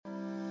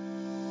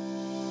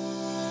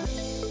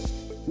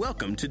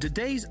Welcome to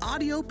today's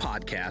audio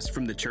podcast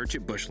from the Church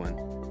at Bushland.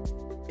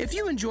 If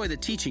you enjoy the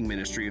teaching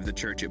ministry of the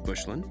Church at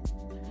Bushland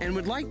and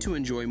would like to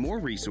enjoy more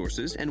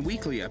resources and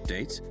weekly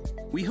updates,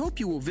 we hope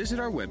you will visit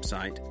our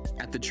website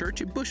at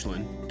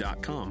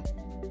thechurchatbushland.com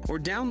or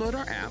download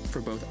our app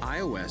for both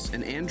iOS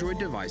and Android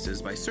devices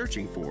by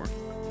searching for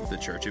The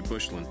Church at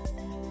Bushland.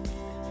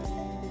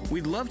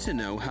 We'd love to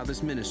know how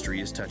this ministry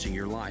is touching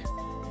your life.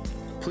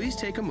 Please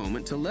take a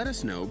moment to let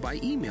us know by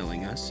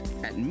emailing us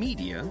at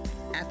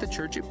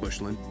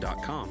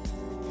media@thechurchatbushland.com.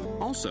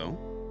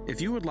 Also, if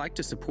you would like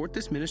to support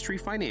this ministry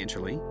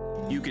financially,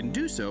 you can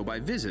do so by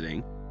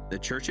visiting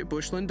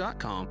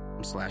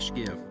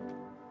thechurchatbushland.com/give.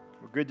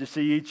 Well, good to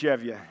see each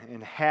of you,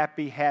 and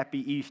happy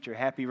Easter,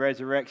 happy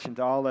resurrection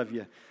to all of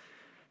you.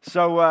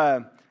 So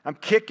I'm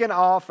kicking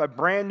off a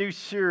brand new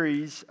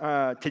series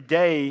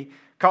today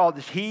called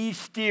He's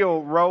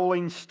Still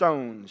Rolling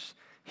Stones.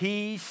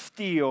 He's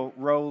still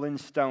rolling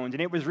stones.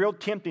 And it was real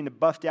tempting to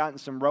bust out in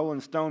some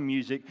Rolling Stone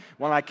music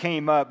when I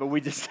came up, but we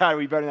decided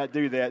we better not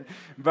do that.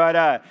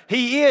 But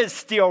he is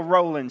still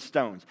rolling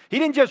stones. He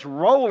didn't just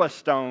roll a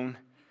stone,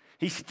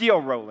 he's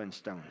still rolling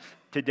stones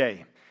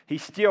today.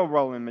 He's still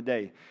rolling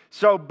today.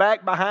 So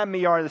back behind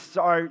me are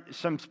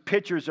some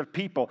pictures of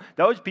people.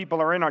 Those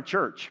people are in our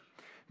church.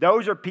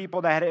 Those are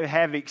people that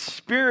have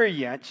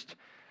experienced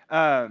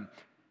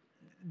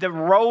the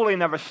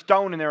rolling of a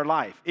stone in their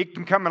life. It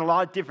can come in a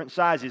lot of different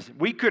sizes.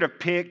 We could have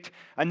picked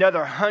another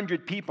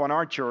 100 people in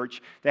our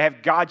church that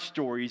have God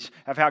stories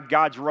of how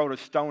God's rolled a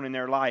stone in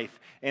their life,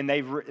 and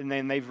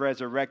then they've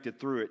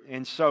resurrected through it.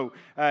 And so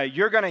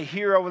you're going to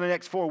hear over the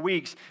next 4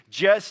 weeks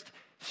just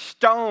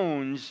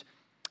stones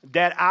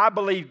that I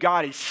believe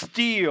God is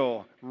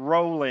still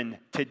rolling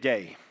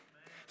today.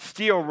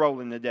 Still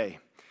rolling today.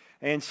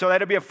 And so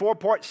that'll be a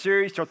 4-part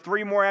series, so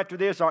 3 more after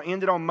this. I'll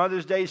end it on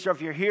Mother's Day. So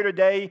if you're here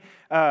today,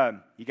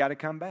 you got to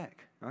come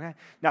back, okay?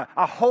 Now,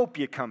 I hope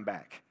you come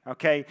back,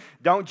 okay?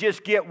 Don't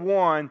just get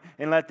one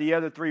and let the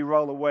other 3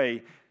 roll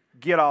away.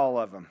 Get all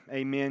of them,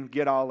 amen?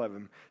 Get all of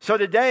them. So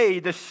today,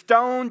 the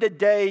stone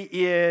today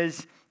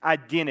is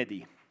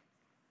identity.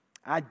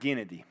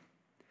 Identity.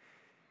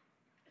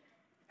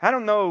 I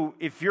don't know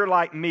if you're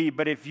like me,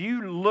 but if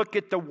you look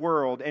at the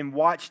world and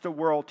watch the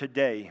world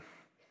today,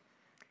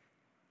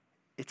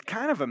 it's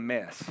kind of a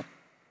mess.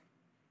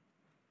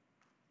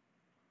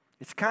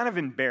 It's kind of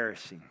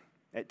embarrassing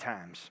at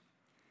times.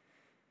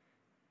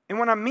 And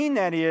what I mean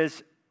that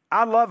is,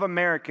 I love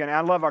America and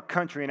I love our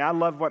country and I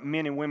love what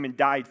men and women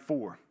died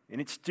for. And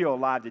it's still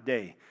alive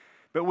today.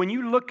 But when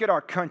you look at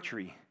our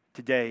country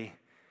today,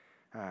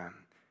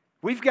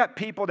 we've got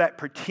people that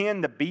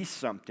pretend to be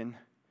something,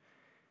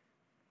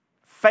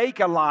 fake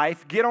a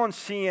life, get on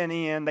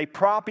CNN, they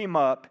prop him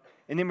up,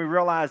 and then we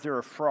realize they're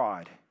a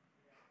fraud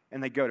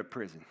and they go to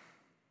prison.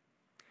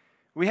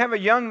 We have a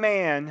young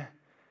man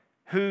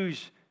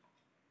who's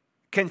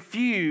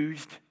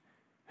confused,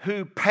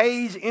 who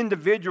pays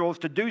individuals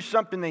to do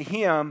something to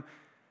him,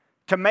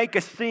 to make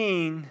a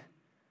scene,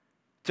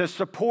 to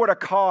support a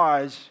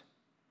cause.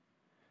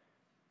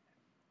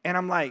 And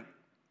I'm like,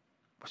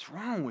 what's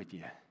wrong with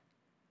you?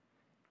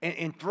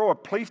 And throw a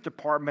police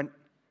department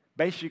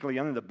basically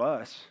under the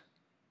bus.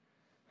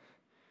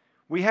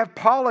 We have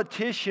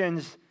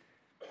politicians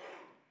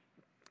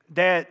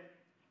that,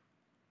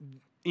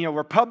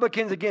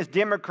 Republicans against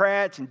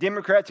Democrats and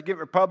Democrats against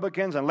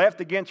Republicans and left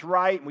against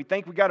right, and we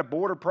think we got a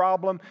border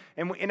problem,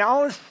 and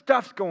all this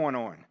stuff's going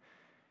on.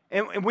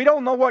 And we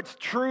don't know what's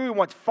true and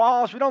what's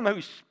false. We don't know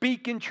who's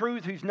speaking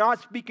truth, who's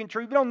not speaking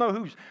truth. We don't know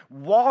who's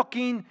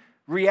walking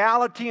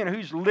reality and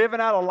who's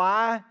living out a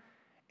lie.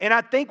 And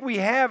I think we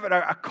have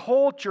a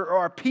culture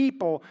or a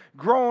people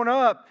growing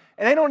up,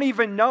 and they don't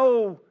even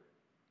know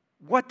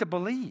what to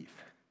believe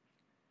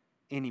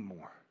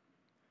anymore.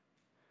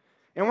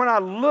 And when I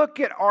look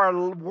at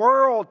our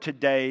world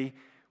today,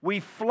 we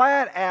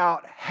flat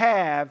out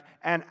have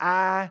an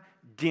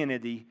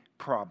identity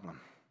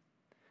problem.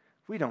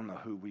 We don't know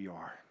who we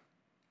are.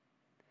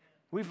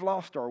 We've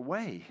lost our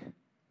way.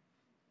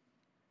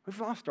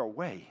 We've lost our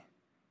way.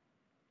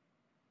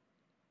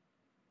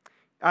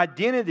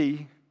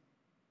 Identity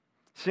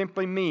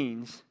simply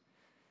means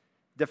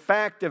the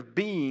fact of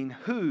being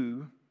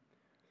who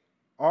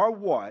or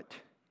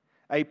what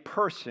a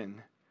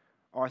person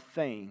or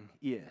thing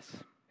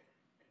is.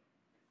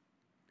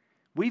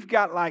 We've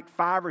got like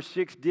 5 or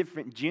 6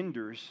 different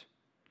genders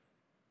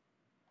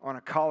on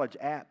a college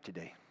app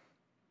today.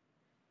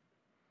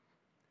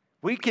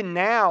 We can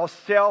now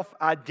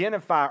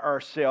self-identify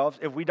ourselves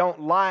if we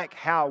don't like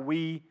how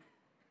we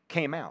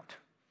came out.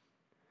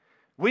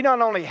 We not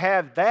only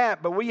have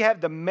that, but we have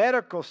the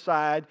medical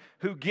side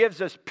who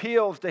gives us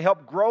pills to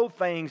help grow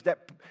things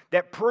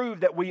that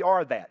prove that we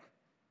are that.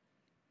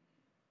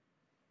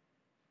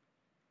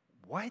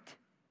 What?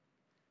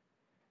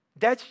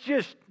 That's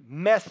just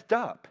messed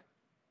up.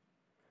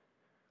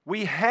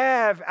 We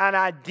have an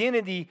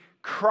identity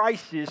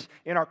crisis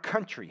in our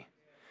country.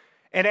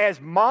 And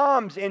as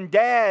moms and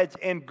dads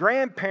and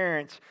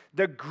grandparents,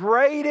 the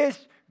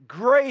greatest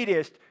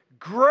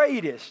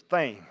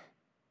thing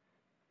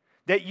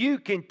that you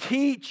can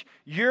teach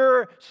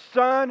your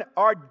son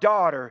or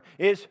daughter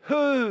is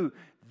who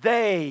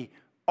they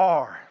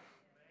are.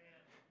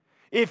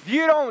 If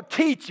you don't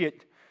teach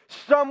it,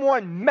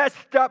 someone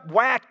messed up,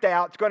 whacked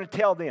out is going to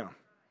tell them.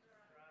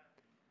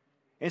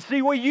 And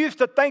see, we used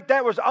to think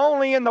that was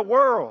only in the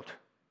world.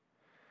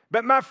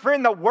 But my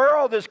friend, the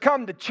world has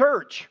come to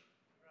church.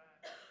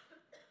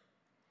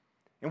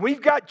 And we've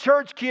got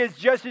church kids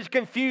just as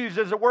confused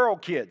as the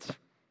world kids.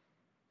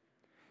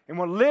 And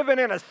we're living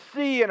in a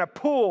sea and a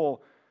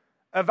pool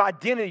of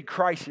identity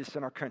crisis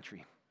in our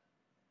country.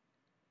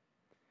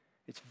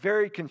 It's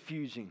very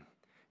confusing.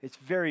 It's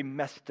very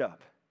messed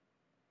up.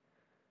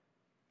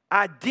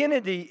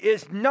 Identity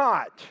is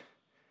not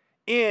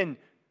in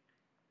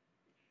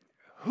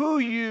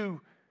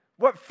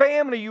what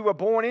family you were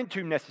born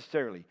into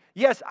necessarily.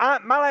 Yes,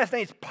 my last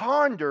name is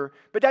Ponder,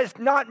 but that's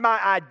not my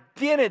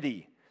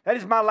identity. That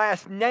is my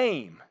last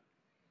name.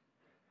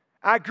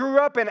 I grew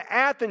up in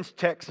Athens,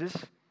 Texas.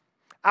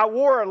 I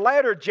wore a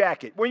letter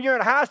jacket. When you're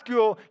in high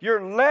school,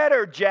 your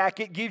letter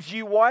jacket gives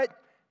you what?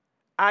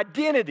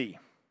 Identity,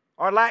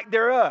 or lack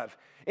thereof.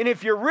 And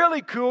if you're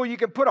really cool, you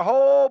can put a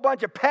whole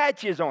bunch of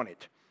patches on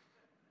it.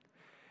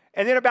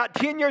 And then about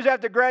 10 years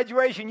after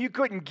graduation, you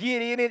couldn't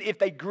get in it if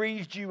they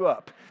greased you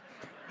up.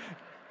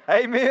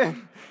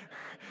 Amen?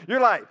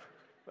 You're like,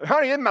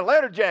 honey, it's my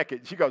letter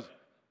jacket. She goes,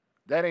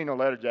 that ain't no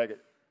letter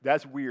jacket.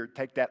 That's weird.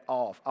 Take that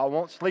off. I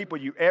won't sleep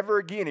with you ever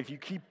again if you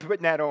keep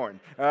putting that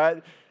on. All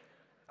right?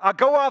 I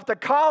go off to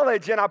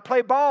college and I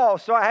play ball,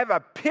 so I have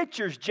a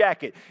pitcher's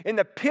jacket. And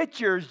the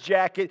pitcher's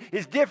jacket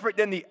is different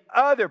than the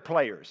other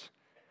players.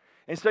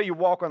 And so you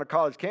walk on a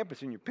college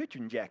campus in your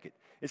pitching jacket.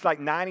 It's like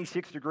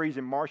 96 degrees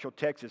in Marshall,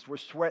 Texas. We're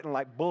sweating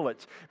like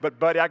bullets. But,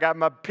 buddy, I got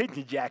my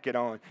pitching jacket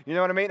on. You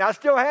know what I mean? I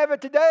still have it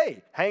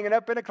today, hanging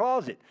up in a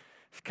closet.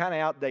 It's kind of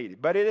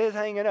outdated, but it is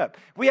hanging up.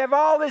 We have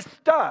all this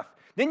stuff.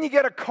 Then you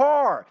get a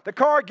car. The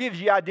car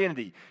gives you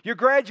identity. Your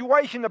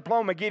graduation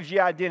diploma gives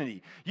you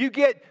identity. You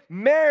get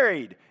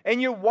married,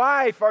 and your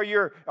wife or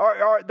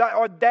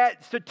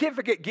that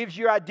certificate gives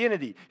you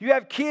identity. You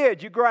have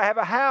kids. You have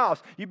a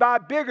house. You buy a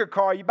bigger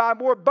car. You buy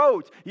more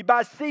boats. You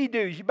buy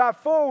Sea-Doos. You buy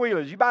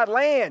four-wheelers. You buy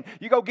land.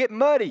 You go get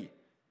muddy.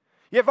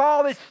 You have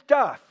all this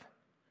stuff.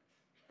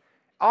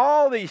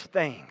 All these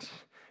things.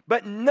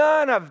 But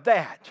none of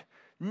that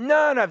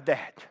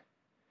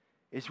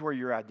is where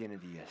your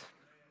identity is.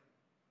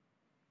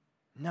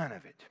 None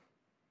of it.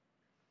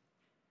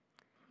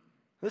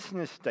 Listen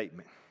to this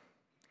statement.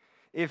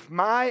 If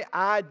my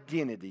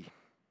identity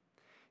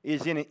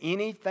is in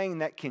anything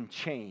that can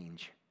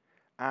change,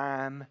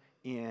 I'm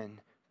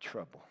in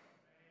trouble.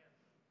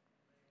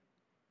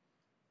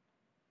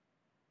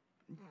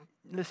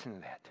 Listen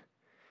to that.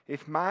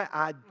 If my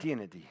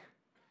identity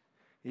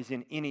is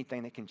in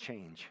anything that can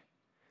change,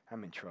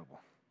 I'm in trouble.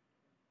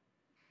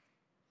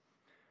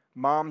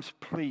 Moms,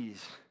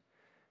 please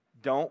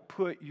don't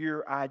put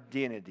your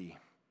identity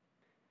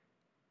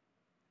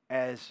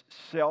as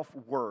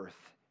self-worth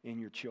in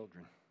your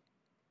children.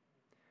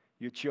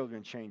 Your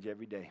children change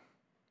every day.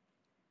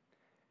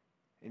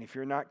 And if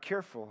you're not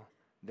careful,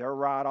 they'll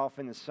ride off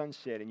in the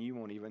sunset and you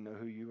won't even know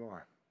who you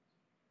are.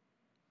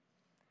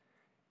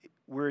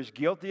 We're as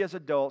guilty as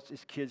adults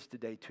as kids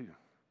today too.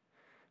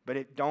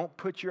 But don't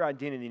put your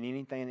identity in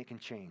anything that can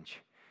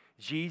change.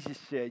 Jesus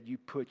said, you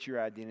put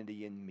your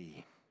identity in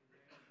me.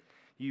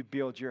 You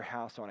build your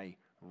house on a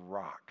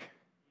rock.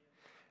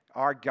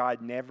 Our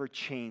God never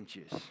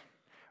changes.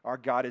 Our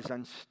God is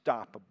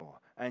unstoppable,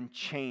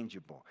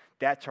 unchangeable.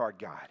 That's our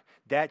God.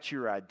 That's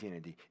your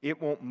identity.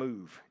 It won't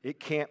move.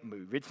 It can't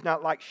move. It's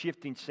not like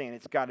shifting sand.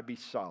 It's got to be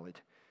solid.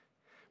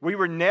 We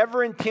were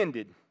never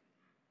intended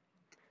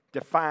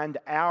to find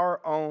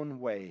our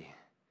own way.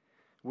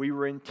 We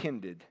were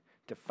intended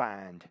to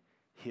find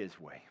His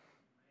way.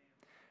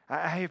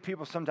 I hear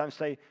people sometimes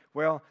say,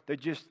 well,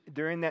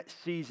 they're in that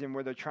season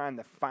where they're trying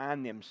to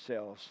find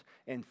themselves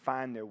and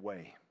find their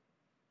way.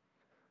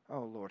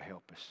 Oh, Lord,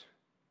 help us.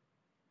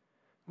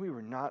 We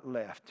were not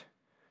left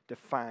to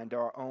find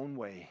our own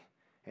way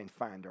and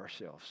find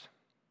ourselves.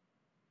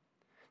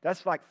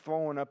 That's like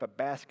throwing up a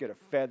basket of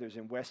feathers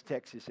in West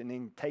Texas and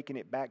then taking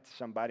it back to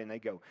somebody and they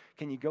go,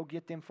 can you go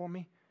get them for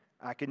me?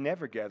 I could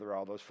never gather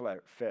all those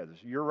feathers.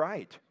 You're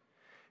right.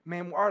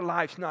 Man, our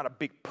life's not a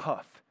big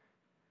puff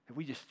that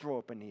we just throw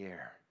up in the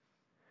air.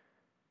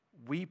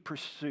 We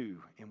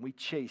pursue and we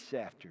chase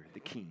after the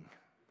King.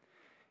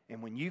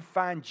 And when you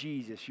find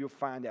Jesus, you'll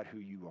find out who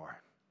you are.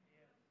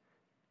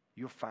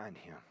 You'll find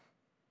Him.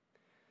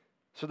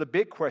 So the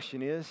big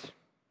question is,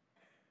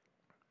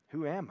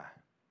 who am I?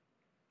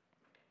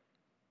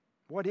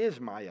 What is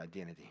my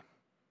identity?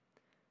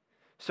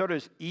 So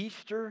does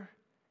Easter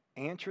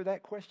answer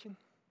that question?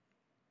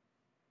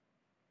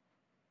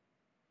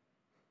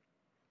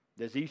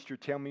 Does Easter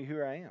tell me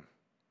who I am?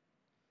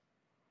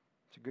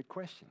 It's a good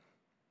question.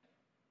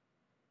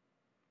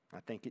 I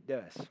think it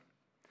does.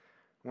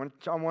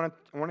 I want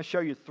to show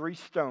you 3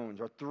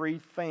 stones or 3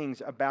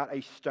 things about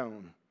a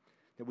stone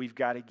that we've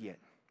got to get.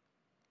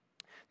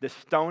 The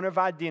stone of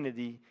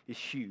identity is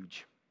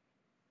huge.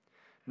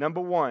 Number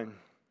 1,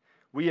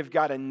 we have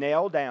got to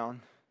nail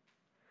down,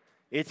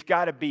 it's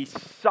got to be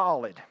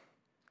solid,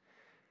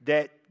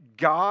 that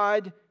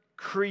God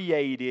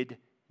created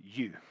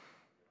you.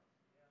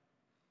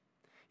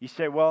 You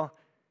say, well,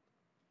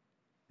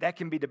 that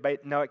can be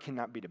debated. No, it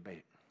cannot be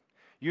debated.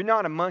 You're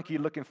not a monkey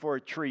looking for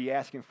a tree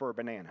asking for a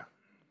banana.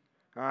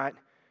 All right?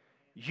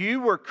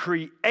 You were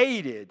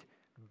created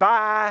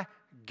by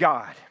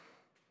God.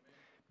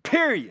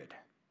 Period.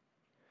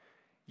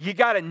 You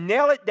got to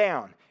nail it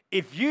down.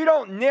 If you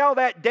don't nail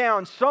that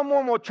down,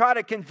 someone will try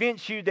to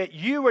convince you that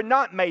you were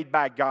not made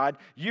by God.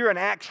 You're an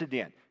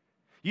accident.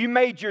 You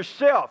made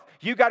yourself.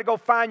 You got to go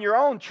find your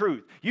own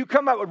truth. You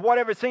come up with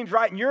whatever seems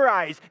right in your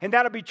eyes, and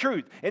that'll be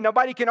truth. And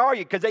nobody can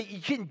argue because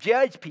you shouldn't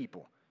judge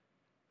people.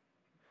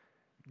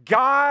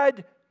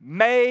 God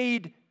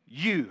made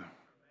you.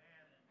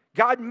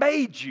 God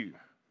made you.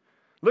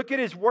 Look at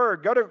His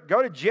Word. Go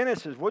to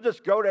Genesis. We'll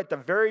just go to at the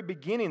very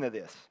beginning of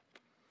this.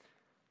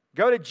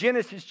 Go to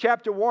Genesis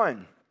chapter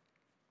 1.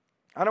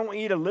 I don't want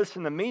you to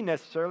listen to me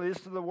necessarily. This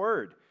is the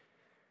Word.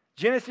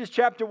 Genesis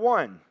chapter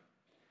 1.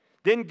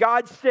 Then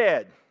God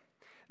said,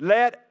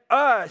 let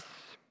us,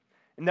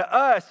 and the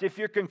us, if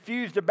you're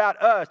confused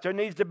about us, there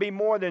needs to be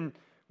more than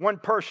one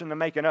person to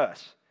make an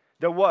us.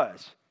 There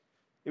was.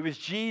 It was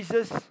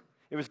Jesus,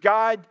 it was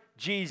God,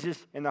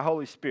 Jesus, and the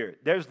Holy Spirit.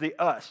 There's the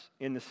us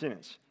in the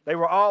sentence. They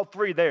were all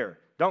three there.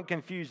 Don't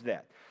confuse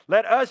that.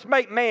 Let us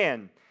make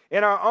man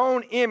in our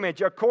own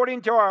image,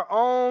 according to our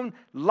own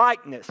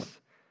likeness.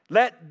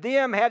 Let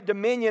them have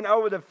dominion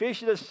over the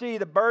fish of the sea,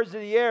 the birds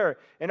of the air,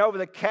 and over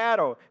the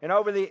cattle, and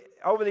over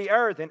the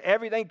earth, and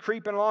everything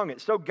creeping along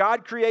it. So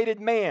God created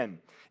man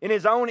in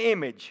His own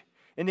image.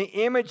 In the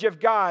image of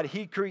God,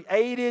 He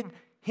created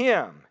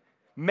him,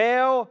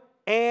 male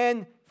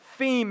and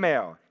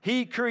female.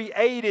 He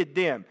created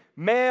them,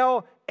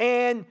 male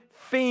and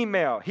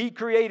female. He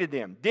created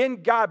them.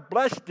 Then God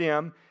blessed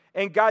them,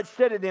 and God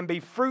said to them, be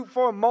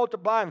fruitful and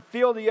multiply and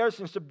fill the earth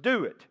and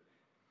subdue it.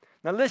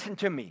 Now listen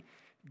to me.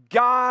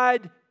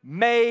 God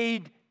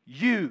made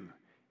you.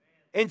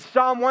 In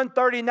Psalm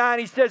 139,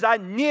 He says, I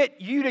knit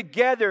you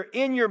together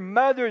in your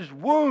mother's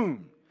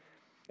womb.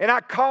 And I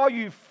call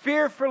you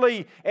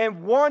fearfully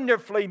and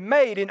wonderfully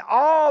made. And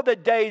all the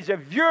days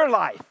of your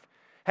life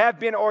have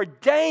been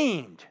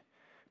ordained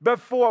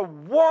before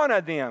one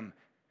of them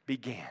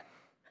began.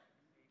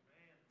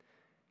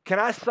 Can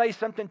I say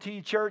something to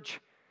you, church?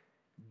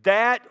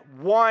 That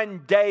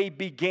one day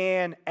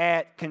began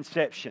at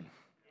conception.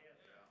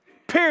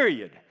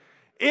 Period.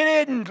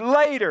 It isn't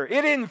later.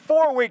 It isn't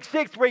 4 weeks,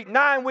 6 weeks,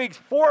 9 weeks,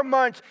 4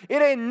 months.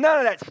 It ain't none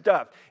of that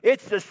stuff.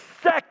 It's the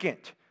second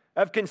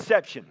of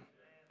conception.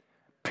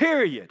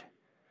 Period.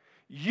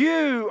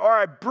 You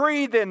are a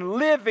breathing,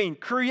 living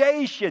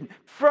creation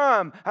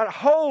from a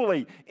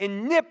holy,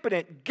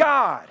 omnipotent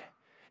God.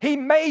 He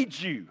made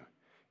you.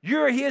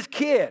 You're His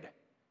kid.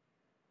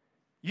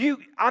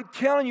 I'm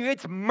telling you,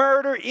 it's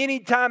murder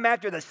anytime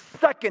after the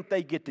second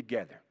they get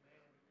together.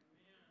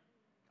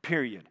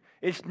 Period.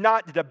 It's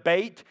not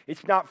debate.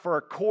 It's not for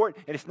a court.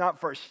 And it's not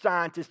for a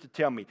scientist to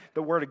tell me.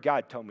 The Word of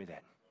God told me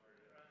that.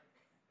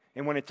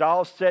 And when it's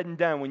all said and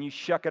done, when you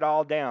shuck it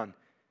all down,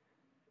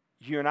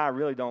 you and I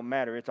really don't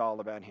matter. It's all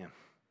about Him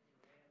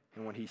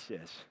and what He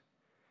says.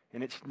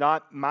 And it's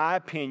not my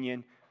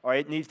opinion or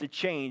it needs to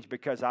change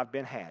because I've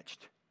been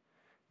hatched.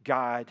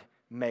 God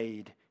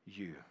made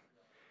you.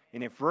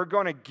 And if we're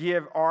going to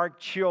give our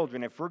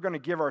children, if we're going to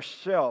give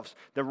ourselves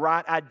the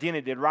right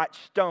identity, the right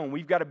stone,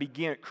 we've got to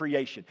begin at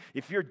creation.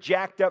 If you're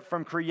jacked up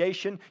from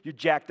creation, you're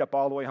jacked up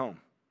all the way home.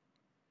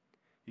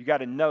 You got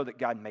to know that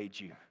God made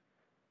you.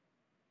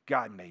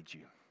 God made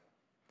you.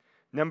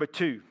 Number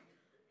 2,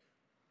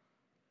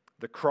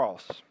 the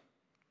cross.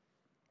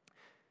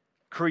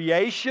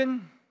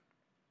 Creation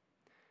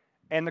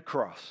and the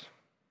cross.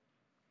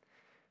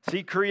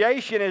 See,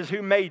 creation is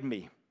who made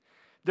me.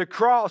 The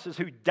cross is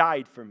who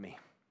died for me.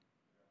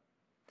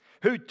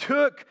 Who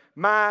took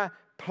my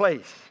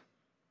place.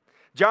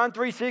 John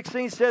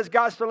 3:16 says,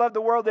 God so loved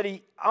the world that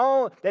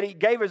He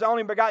gave His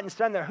only begotten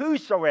Son, that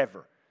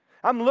whosoever,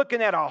 I'm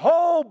looking at a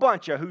whole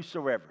bunch of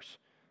whosoevers,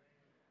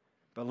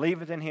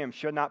 believeth in Him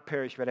shall not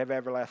perish but have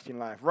everlasting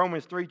life.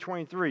 Romans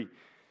 3:23,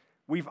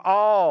 we've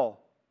all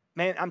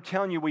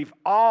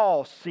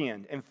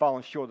sinned and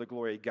fallen short of the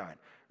glory of God.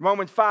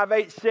 Romans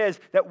 5:8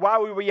 says that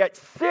while we were yet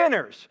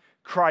sinners,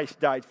 Christ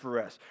died for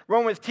us.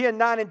 Romans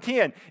 10:9 and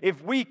 10.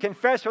 If we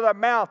confess with our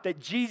mouth that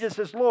Jesus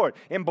is Lord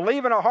and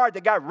believe in our heart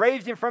that God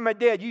raised Him from the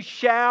dead, you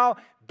shall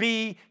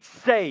be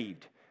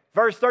saved.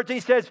 Verse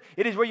 13 says,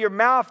 it is with your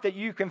mouth that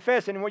you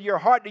confess and with your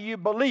heart that you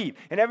believe.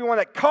 And everyone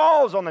that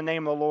calls on the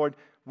name of the Lord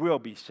will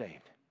be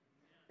saved.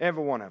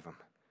 Every one of them.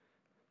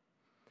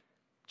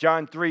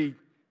 John 3,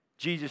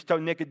 Jesus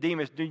told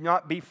Nicodemus, do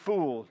not be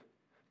fooled.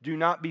 Do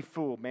not be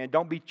fooled, man.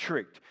 Don't be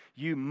tricked.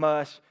 You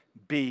must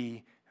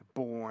be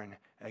born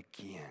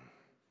again.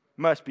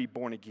 Must be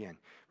born again.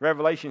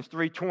 Revelations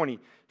 3:20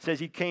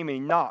 says He came and He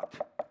knocked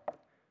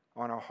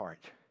on our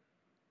heart.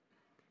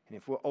 And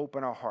if we'll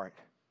open our heart,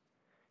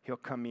 He'll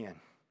come in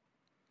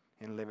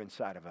and live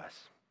inside of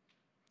us.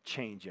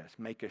 Change us.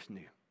 Make us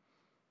new.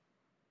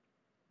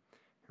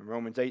 And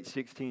Romans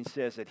 8:16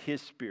 says that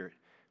His Spirit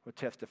will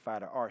testify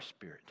to our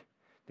spirit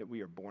that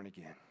we are born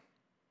again.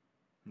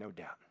 No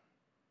doubt.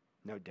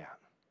 No doubt.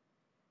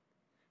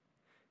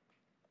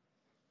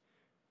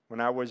 When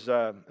I was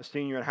a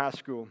senior in high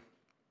school,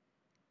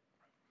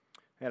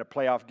 I had a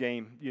playoff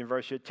game,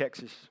 University of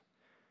Texas.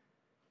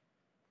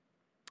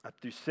 I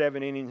threw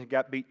 7 innings and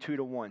got beat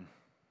 2-1.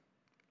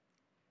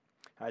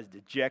 I was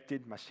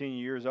dejected. My senior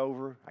year is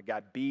over. I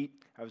got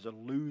beat. I was a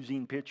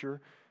losing pitcher.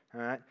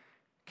 All right.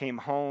 Came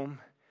home.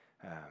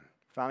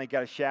 Finally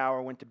got a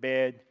shower. Went to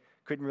bed.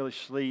 Couldn't really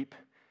sleep.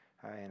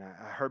 And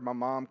I heard my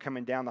mom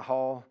coming down the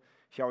hall.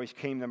 She always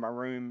came to my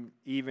room,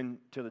 even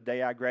till the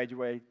day I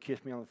graduated,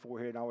 kissed me on the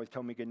forehead, and always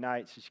told me good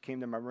night. So she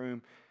came to my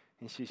room,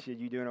 and she said,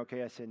 "You doing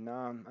okay?" I said, "No,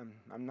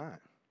 I'm not.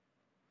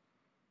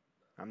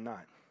 I'm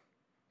not."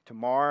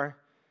 Tomorrow,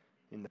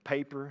 in the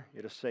paper,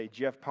 it'll say,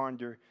 "Jeff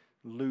Ponder,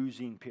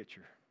 losing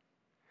pitcher."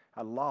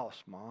 I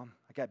lost, Mom.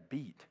 I got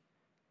beat.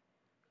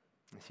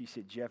 And she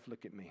said, "Jeff,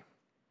 look at me.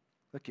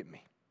 Look at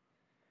me.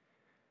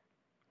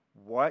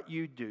 What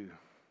you do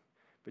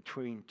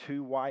between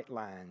 2 white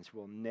lines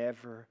will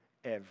never,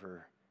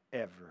 ever,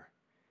 ever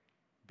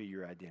be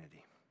your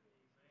identity.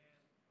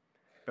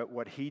 But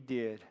what He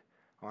did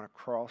on a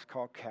cross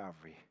called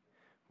Calvary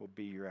will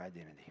be your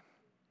identity."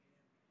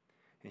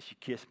 And she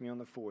kissed me on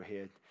the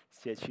forehead,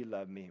 said she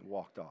loved me, and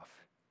walked off.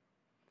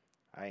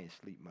 I ain't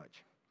sleep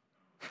much.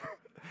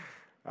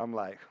 I'm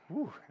like,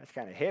 whew, that's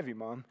kind of heavy,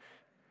 Mom.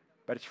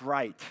 But it's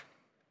right.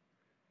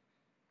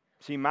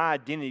 See, my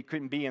identity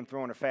couldn't be in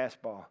throwing a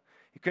fastball.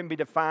 It couldn't be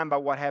defined by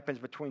what happens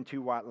between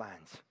 2 white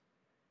lines.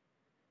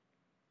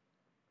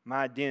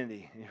 My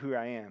identity and who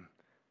I am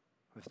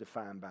was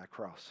defined by a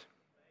cross.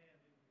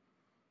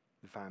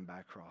 Defined by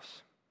a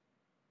cross.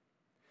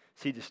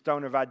 See, the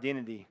stone of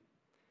identity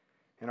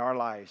in our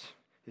lives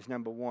is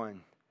number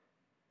 1,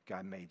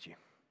 God made you.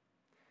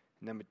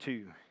 Number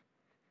 2,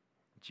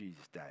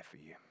 Jesus died for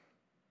you.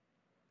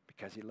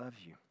 Because He loves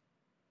you.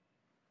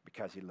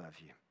 Because He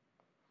loves you.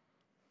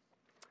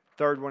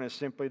 Third one is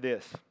simply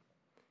this.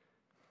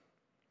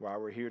 Why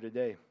we're here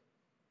today.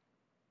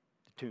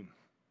 The tomb.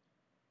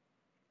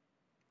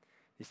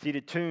 You see,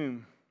 the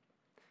tomb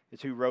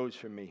is who rose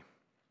for me.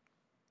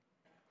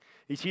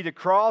 You see, the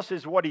cross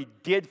is what He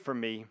did for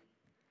me.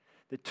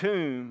 The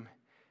tomb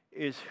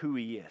is who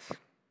He is.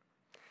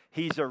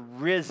 He's a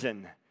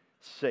risen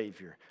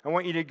Savior. I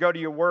want you to go to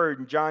your word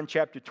in John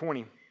chapter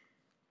 20.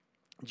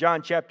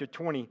 John chapter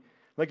 20,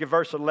 look at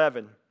verse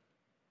 11.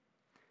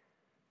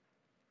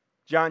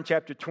 John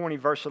chapter 20,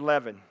 verse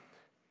 11.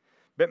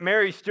 But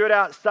Mary stood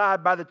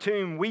outside by the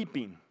tomb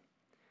weeping.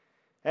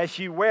 As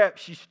she wept,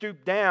 she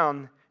stooped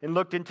down and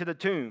looked into the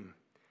tomb.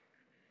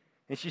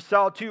 And she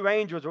saw 2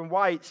 angels in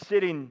white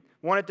sitting,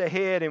 one at the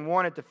head and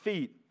one at the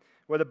feet,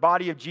 where the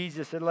body of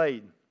Jesus had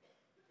laid.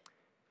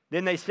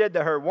 Then they said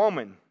to her,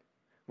 "Woman,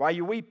 why are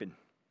you weeping?"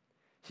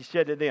 She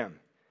said to them,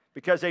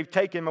 "Because they've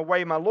taken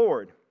away my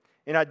Lord,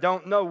 and I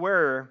don't know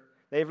where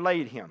they've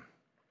laid Him."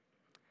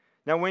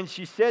 Now when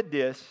she said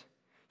this,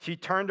 she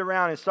turned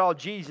around and saw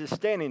Jesus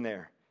standing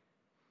there.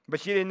 But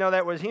she didn't know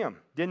that was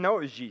Him. Didn't know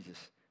it was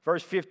Jesus.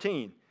 Verse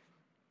 15.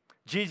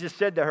 Jesus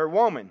said to her,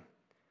 "Woman,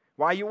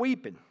 why are you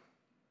weeping?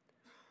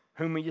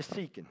 Whom are you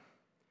seeking?"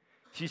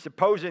 She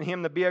supposing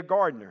Him to be a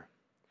gardener.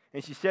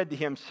 And she said to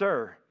Him,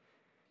 "Sir,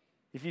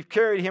 if you've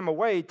carried Him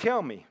away,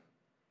 tell me.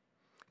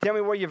 Tell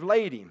me where you've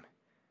laid Him,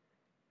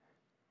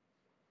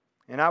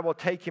 and I will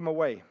take Him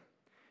away."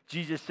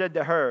 Jesus said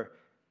to her,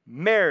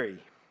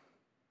 "Mary."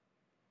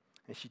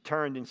 And she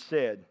turned and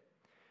said,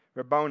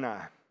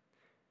 "Rabboni,"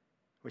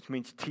 which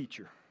means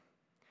teacher.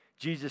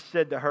 Jesus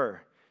said to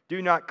her,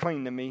 "Do not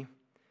cling to me,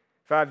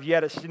 for I have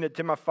yet ascended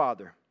to my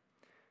Father.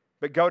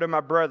 But go to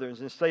my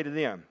brothers and say to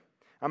them,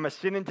 I'm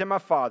ascending to my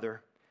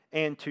Father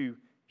and to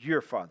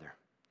your Father,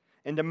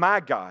 and to my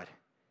God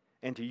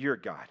and to your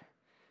God."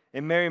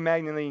 And Mary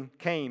Magdalene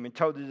came and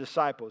told the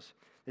disciples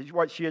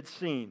what she had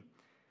seen,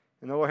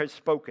 and the Lord had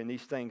spoken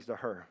these things to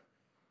her.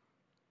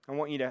 I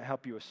want you to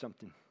help you with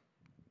something.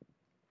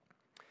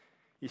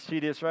 You see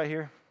this right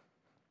here?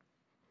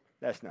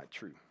 That's not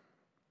true.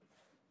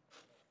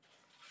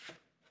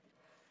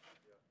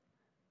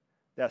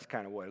 That's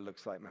kind of what it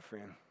looks like, my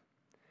friend.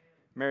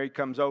 Mary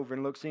comes over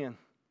and looks in.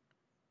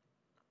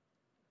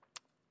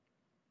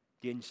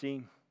 Didn't see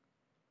Him.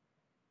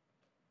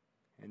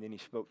 And then He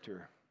spoke to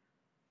her.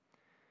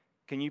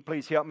 Can you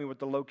please help me with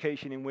the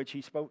location in which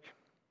He spoke?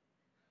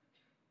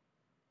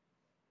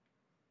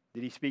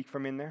 Did He speak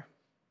from in there?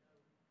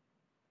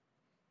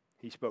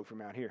 He spoke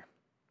from out here.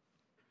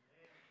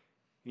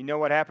 You know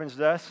what happens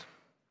to us?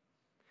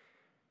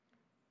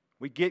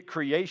 We get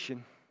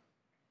creation.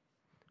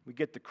 We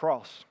get the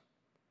cross.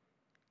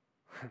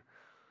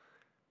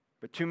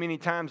 But too many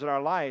times in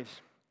our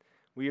lives,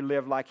 we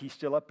live like He's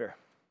still up there.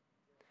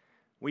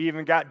 We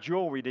even got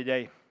jewelry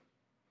today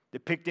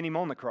depicting Him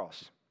on the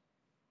cross.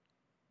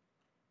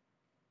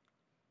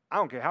 I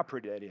don't care how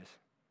pretty that is.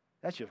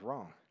 That's just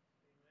wrong.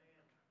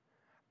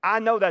 I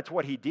know that's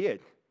what He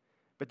did,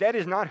 but that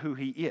is not who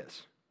He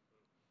is.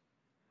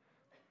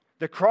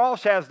 The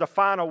cross has the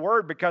final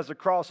word because the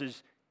cross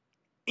is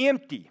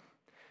empty.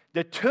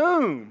 The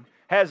tomb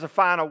has the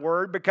final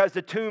word because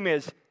the tomb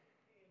is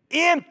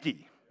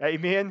empty.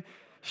 Amen.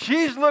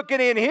 She's looking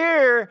in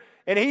here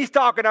and he's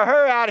talking to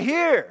her out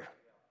here.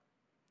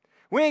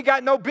 We ain't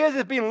got no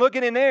business being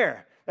looking in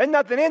there. There's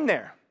nothing in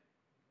there.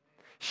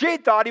 She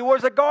thought he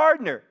was a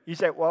gardener. You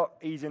say, well,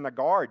 he's in the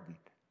garden.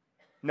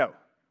 No.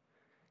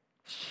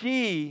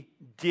 She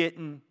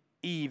didn't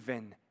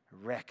even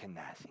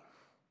recognize him.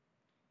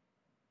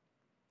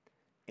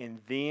 And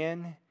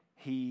then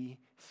he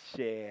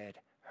said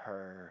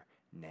her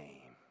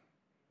name.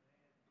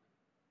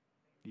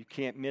 You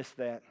can't miss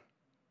that.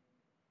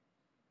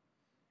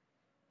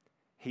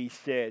 He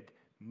said,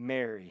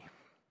 Mary.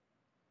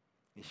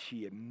 And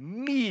she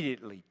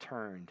immediately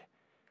turned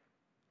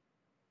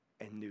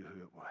and knew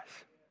who it was.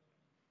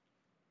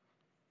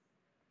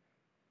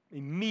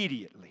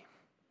 Immediately.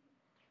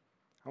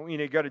 I want you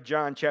to go to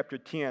John chapter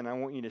 10. I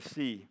want you to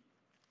see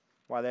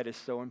why that is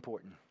so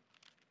important.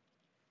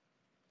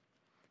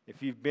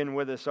 If you've been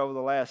with us over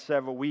the last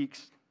several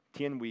weeks,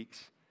 10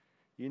 weeks,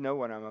 you know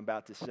what I'm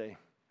about to say.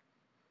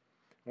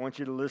 I want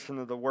you to listen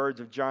to the words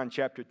of John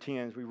chapter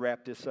 10 as we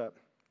wrap this up.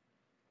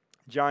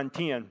 John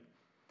 10,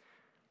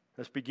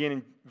 let's begin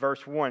in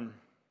verse 1.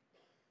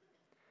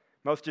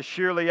 Most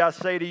assuredly I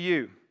say to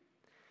you,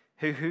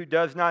 who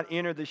does not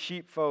enter the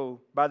sheepfold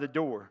by the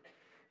door,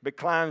 but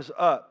climbs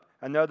up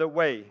another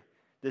way,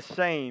 the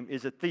same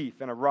is a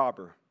thief and a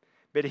robber.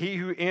 But he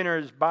who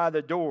enters by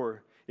the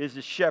door is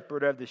the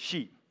shepherd of the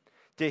sheep.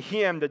 To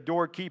him the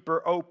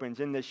doorkeeper opens,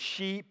 and the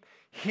sheep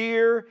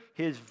hear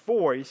his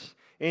voice,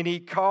 and he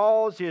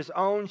calls his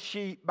own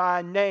sheep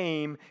by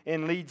name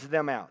and leads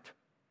them out.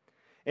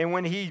 And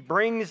when he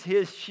brings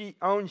his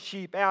own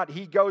sheep out,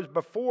 he goes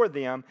before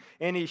them,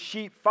 and his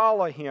sheep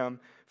follow him,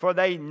 for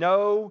they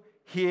know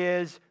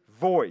his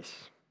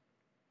voice.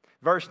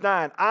 Verse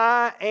 9,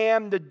 I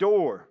am the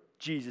door,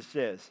 Jesus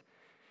says.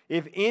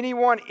 If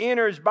anyone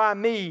enters by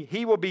me,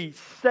 he will be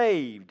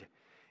saved.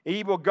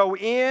 He will go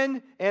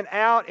in and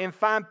out and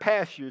find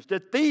pastures. The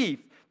thief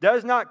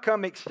does not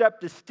come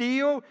except to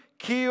steal,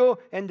 kill,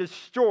 and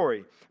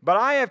destroy. But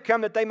I have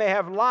come that they may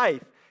have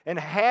life and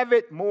have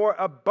it more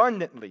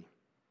abundantly.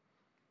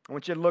 I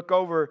want you to look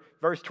over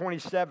verse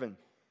 27.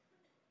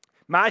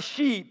 My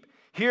sheep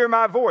hear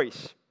my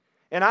voice,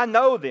 and I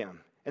know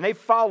them, and they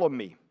follow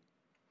me.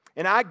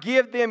 And I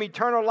give them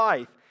eternal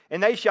life,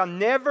 and they shall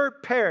never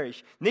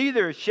perish,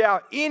 neither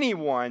shall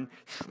anyone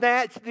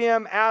snatch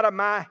them out of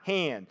my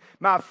hand.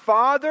 My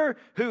Father,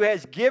 who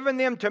has given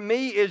them to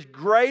me, is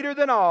greater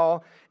than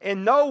all,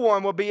 and no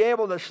one will be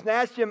able to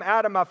snatch them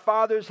out of my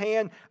Father's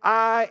hand.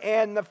 I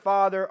and the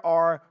Father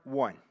are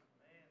one.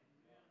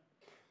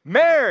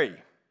 Mary.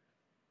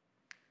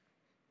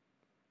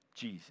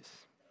 Jesus.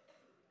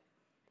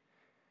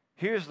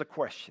 Here's the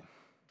question.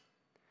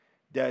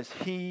 Does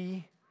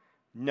he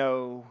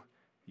know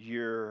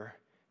your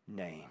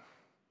name?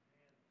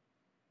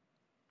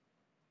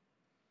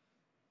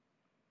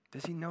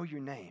 Does he know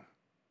your name?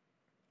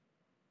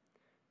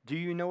 Do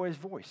you know his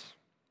voice?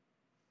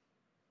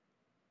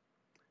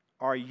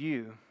 Are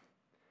you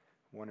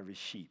one of his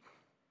sheep?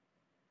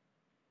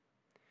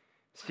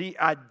 See,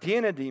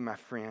 identity, my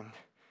friend,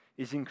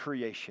 is in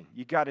creation.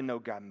 You got to know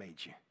God made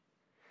you.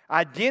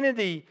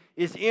 Identity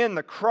is in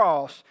the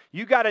cross.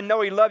 You got to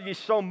know he loved you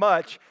so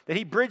much that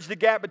he bridged the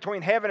gap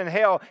between heaven and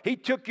hell. He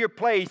took your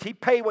place. He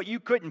paid what you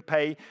couldn't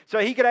pay so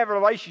he could have a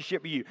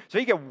relationship with you. So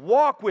he could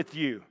walk with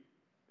you.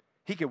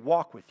 He could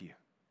walk with you.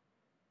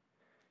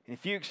 And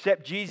if you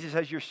accept Jesus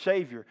as your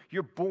Savior,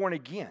 you're born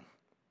again.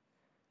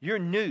 You're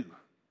new.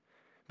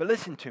 But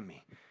listen to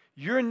me.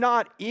 You're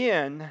not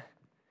in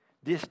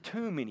this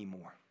tomb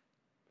anymore.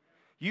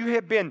 You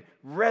have been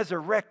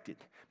resurrected.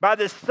 By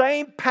the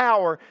same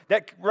power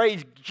that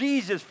raised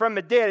Jesus from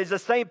the dead is the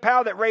same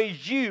power that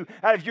raised you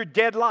out of your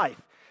dead life.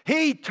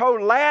 He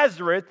told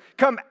Lazarus,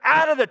 come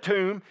out of the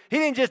tomb. He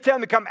didn't just tell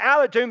him to come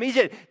out of the tomb. He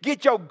said,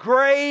 get your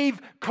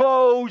grave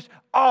clothes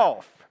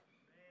off.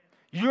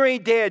 You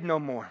ain't dead no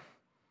more.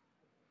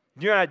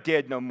 You're not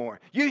dead no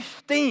more. You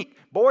stink.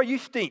 Boy, you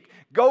stink.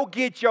 Go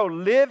get your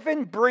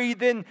living,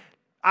 breathing,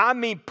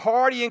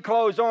 partying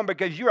clothes on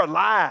because you're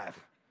alive.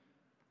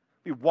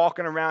 Be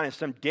walking around in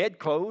some dead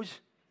clothes.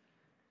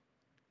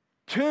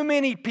 Too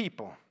many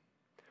people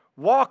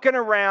walking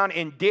around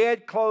in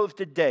dead clothes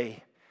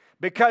today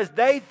because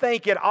they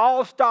think it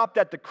all stopped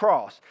at the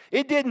cross.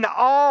 It didn't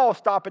all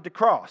stop at the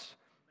cross.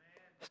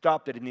 It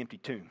stopped at an empty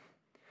tomb.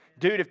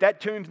 Dude, if that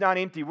tomb's not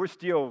empty, we're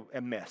still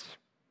a mess.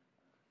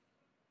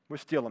 We're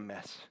still a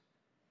mess.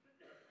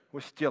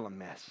 We're still a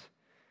mess.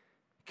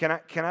 Can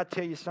I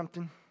tell you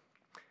something?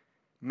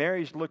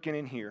 Mary's looking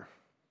in here,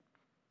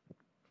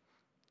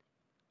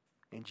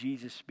 and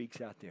Jesus speaks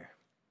out there.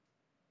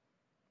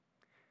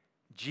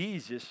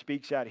 Jesus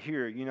speaks out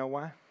here. You know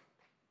why?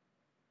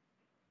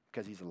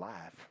 Because he's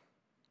alive.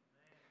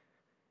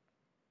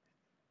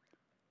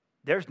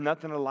 There's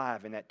nothing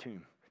alive in that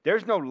tomb.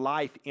 There's no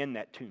life in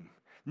that tomb.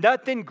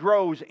 Nothing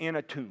grows in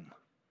a tomb.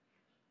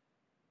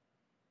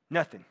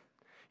 Nothing.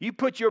 You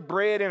put your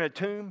bread in a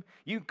tomb,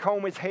 you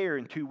comb its hair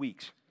in 2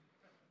 weeks.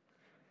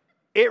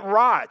 It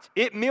rots.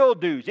 It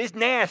mildews. It's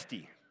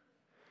nasty.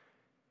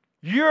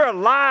 You're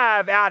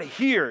alive out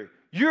here.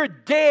 You're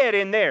dead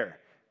in there.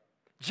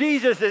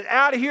 Jesus is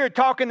out here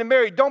talking to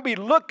Mary. Don't be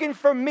looking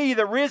for me,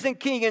 the risen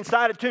King,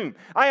 inside a tomb.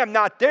 I am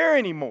not there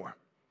anymore.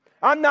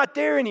 I'm not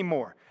there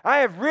anymore. I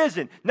have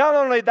risen. Not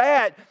only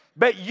that,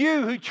 but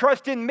you who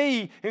trust in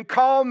me and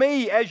call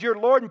me as your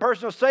Lord and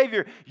personal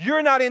Savior,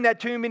 you're not in that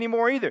tomb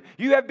anymore either.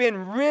 You have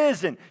been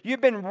risen.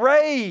 You've been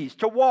raised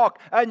to walk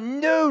a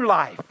new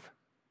life.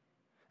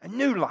 A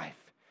new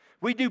life.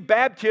 We do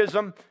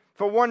baptism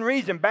for one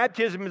reason.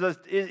 Baptism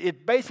is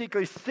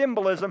basically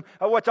symbolism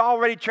of what's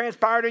already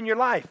transpired in your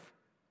life.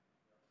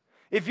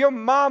 If your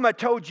mama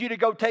told you to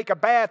go take a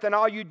bath and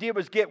all you did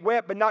was get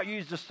wet but not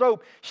use the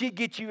soap, she'd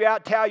get you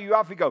out, towel you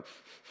off, and go,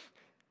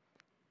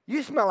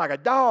 "You smell like a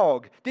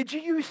dog. Did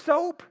you use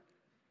soap?"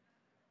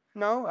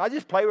 "No, I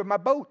just play with my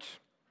boats."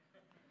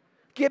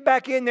 Get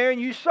back in there and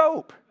use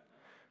soap.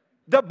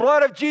 The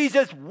blood of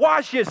Jesus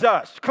washes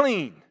us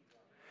clean.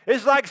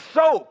 It's like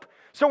soap.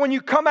 So when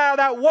you come out of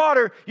that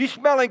water, you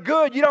smelling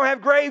good. You don't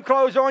have grave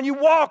clothes on. You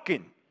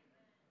walking.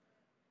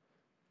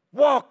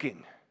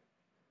 Walking.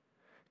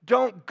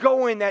 Don't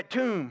go in that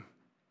tomb.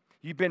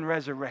 You've been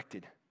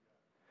resurrected.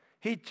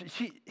 He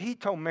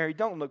told Mary,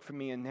 "Don't look for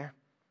me in there.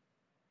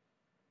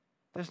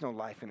 There's no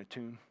life in a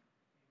tomb.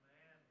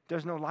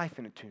 There's no life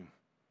in a tomb."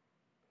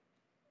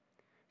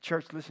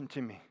 Church, listen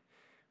to me.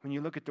 When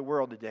you look at the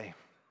world today,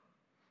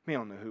 we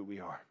don't know who we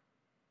are.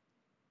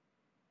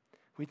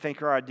 We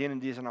think our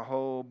identity is in a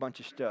whole bunch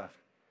of stuff.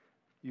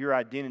 Your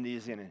identity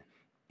is in an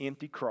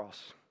empty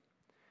cross,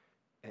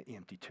 an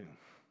empty tomb.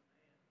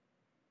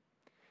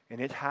 And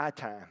it's high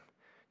time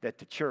that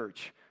the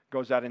church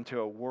goes out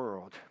into a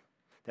world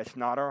that's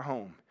not our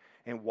home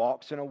and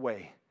walks in a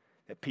way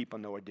that people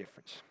know a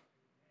difference.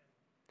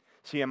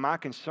 See, and my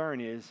concern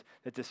is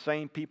that the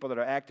same people that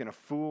are acting a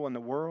fool in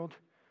the world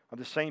are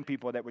the same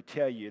people that would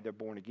tell you they're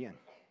born again.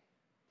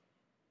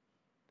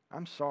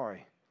 I'm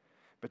sorry,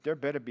 but there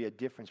better be a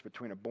difference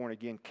between a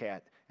born-again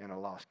cat and a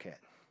lost cat.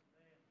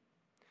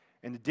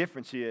 And the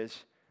difference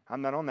is,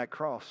 I'm not on that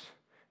cross,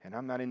 and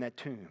I'm not in that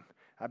tomb.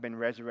 I've been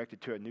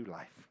resurrected to a new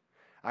life.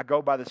 I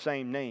go by the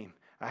same name.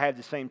 I have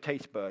the same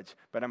taste buds,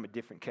 but I'm a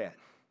different cat.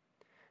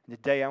 And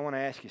today, I want to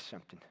ask you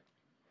something.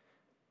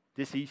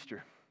 This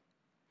Easter,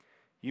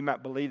 you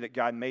might believe that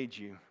God made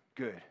you.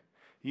 Good.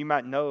 You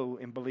might know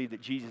and believe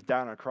that Jesus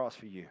died on a cross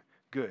for you.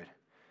 Good.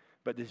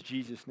 But does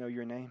Jesus know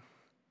your name?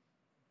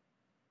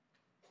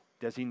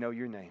 Does he know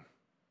your name?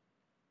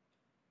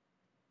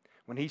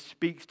 When he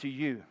speaks to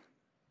you,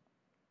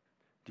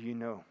 do you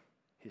know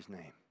his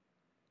name?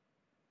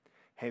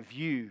 Have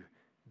you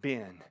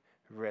been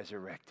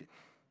resurrected?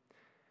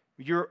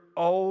 Your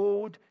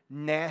old,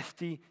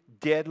 nasty,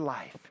 dead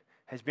life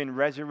has been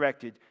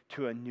resurrected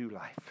to a new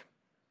life.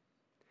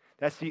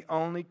 That's the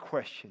only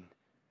question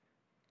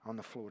on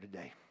the floor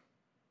today.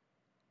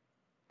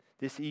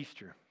 This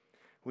Easter,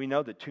 we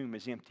know the tomb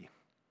is empty.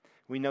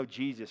 We know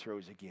Jesus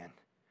rose again.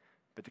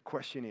 But the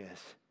question is,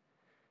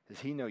 does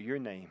he know your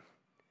name,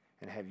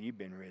 and have you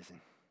been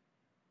risen?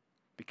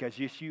 Because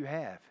if you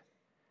have,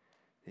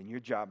 then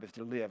your job is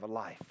to live a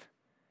life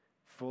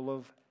full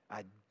of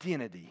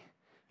identity.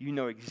 You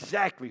know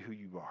exactly who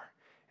you are,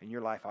 and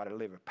your life ought to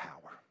live with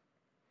power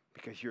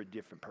because you're a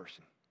different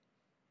person.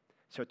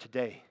 So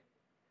today,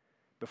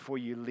 before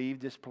you leave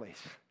this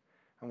place,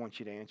 I want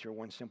you to answer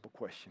one simple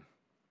question.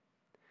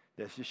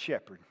 Does the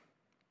shepherd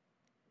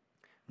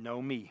know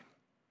me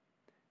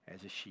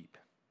as a sheep?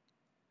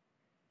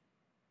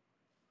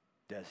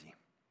 Does he?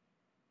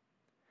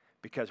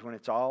 Because when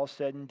it's all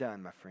said and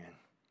done, my friend,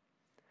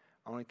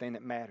 only thing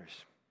that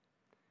matters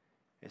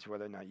is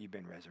whether or not you've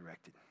been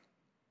resurrected.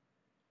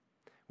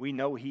 We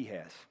know he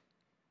has.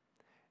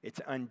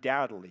 It's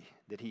undoubtedly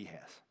that he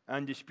has.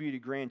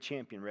 Undisputed grand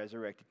champion,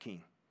 resurrected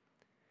king.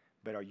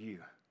 But are you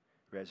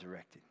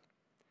resurrected?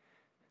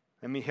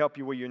 Let me help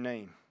you with your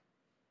name.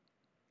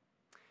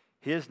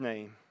 His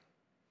name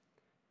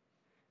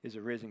is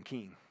a risen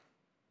king.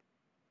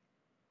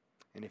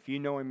 And if you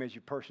know him as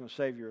your personal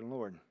Savior and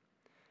Lord,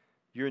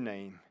 your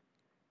name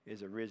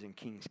is a risen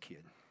king's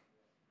kid.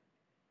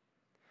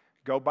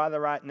 Go by the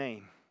right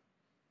name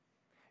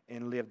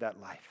and live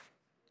that life.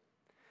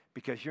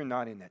 Because you're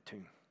not in that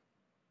tomb.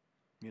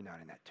 You're not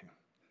in that tomb.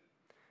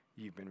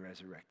 You've been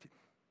resurrected.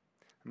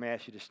 Let me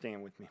ask you to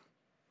stand with me.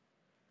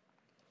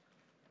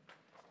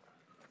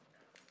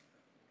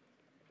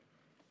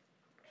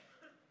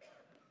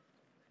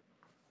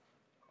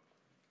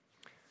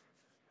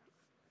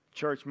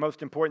 Church,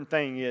 most important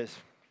thing is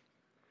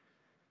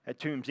that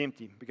tomb's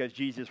empty because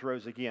Jesus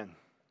rose again.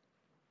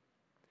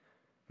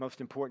 Most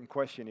important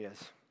question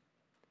is,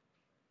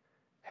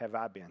 have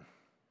I been?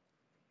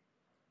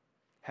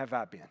 Have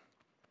I been?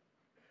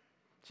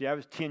 See, I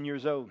was 10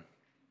 years old.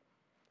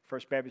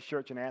 First Baptist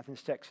Church in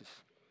Athens, Texas.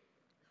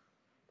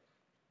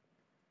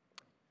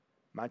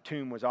 My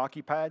tomb was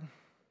occupied,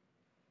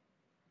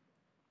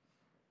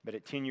 but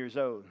at 10 years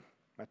old,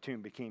 my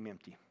tomb became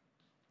empty.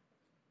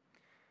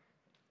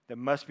 There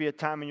must be a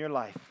time in your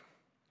life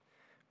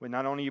where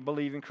not only you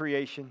believe in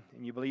creation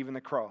and you believe in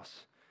the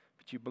cross,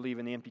 but you believe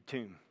in the empty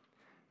tomb.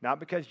 Not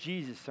because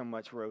Jesus so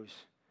much rose,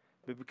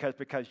 but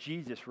because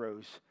Jesus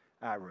rose,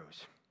 I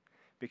rose.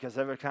 Because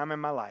every time in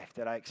my life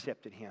that I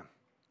accepted him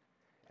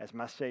as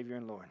my Savior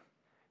and Lord,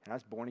 and I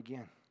was born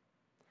again.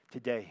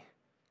 Today,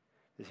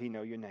 does he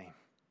know your name?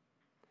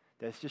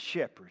 Does the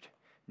shepherd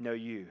know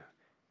you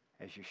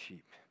as your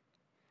sheep?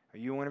 Are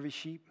you one of his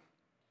sheep?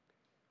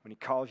 When he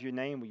calls your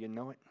name, will you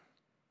know it?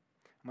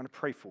 I'm going to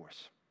pray for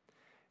us.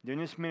 During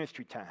this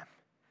ministry time,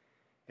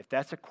 if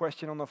that's a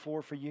question on the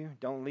floor for you,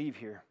 don't leave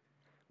here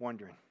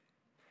wondering.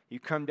 You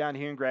come down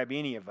here and grab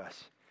any of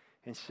us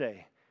and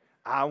say,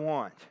 I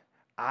want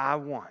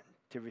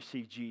to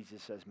receive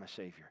Jesus as my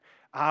Savior.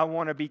 I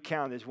want to be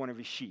counted as one of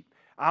his sheep.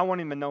 I want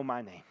him to know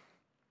my name.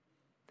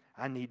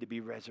 I need to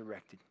be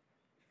resurrected.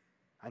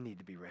 I need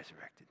to be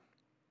resurrected.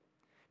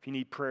 If you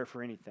need prayer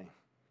for anything,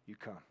 you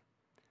come.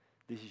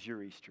 This is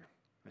your Easter.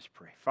 Let's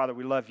pray. Father,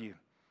 we love you.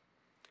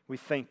 We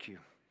thank you.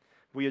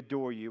 We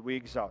adore you. We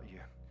exalt you.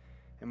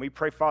 And we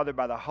pray, Father,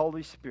 by the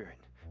Holy Spirit,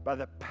 by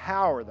the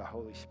power of the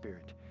Holy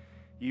Spirit,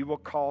 you will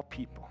call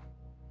people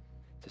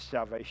to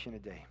salvation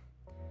today.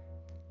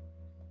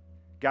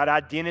 God,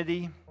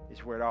 identity is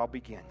where it all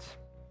begins.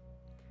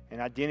 And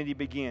identity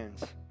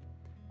begins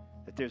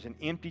that there's an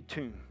empty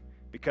tomb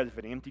because of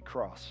an empty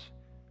cross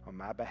on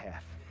my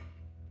behalf.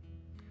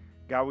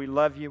 God, we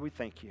love you. We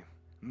thank you.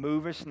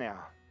 Move us now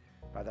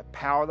by the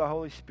power of the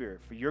Holy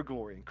Spirit for your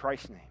glory. In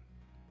Christ's name,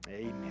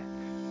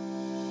 amen.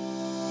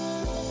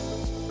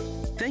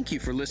 Thank you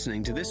for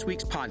listening to this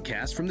week's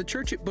podcast from the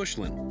Church at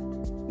Bushland.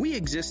 We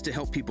exist to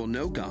help people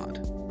know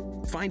God,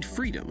 find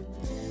freedom,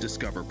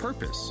 discover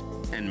purpose,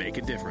 and make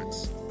a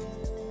difference.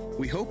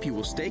 We hope you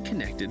will stay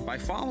connected by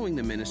following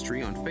the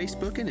ministry on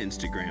Facebook and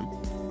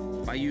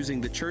Instagram, by using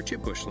the Church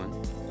at Bushland,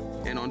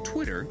 and on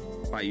Twitter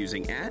by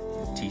using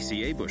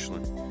 @TCA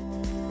Bushland.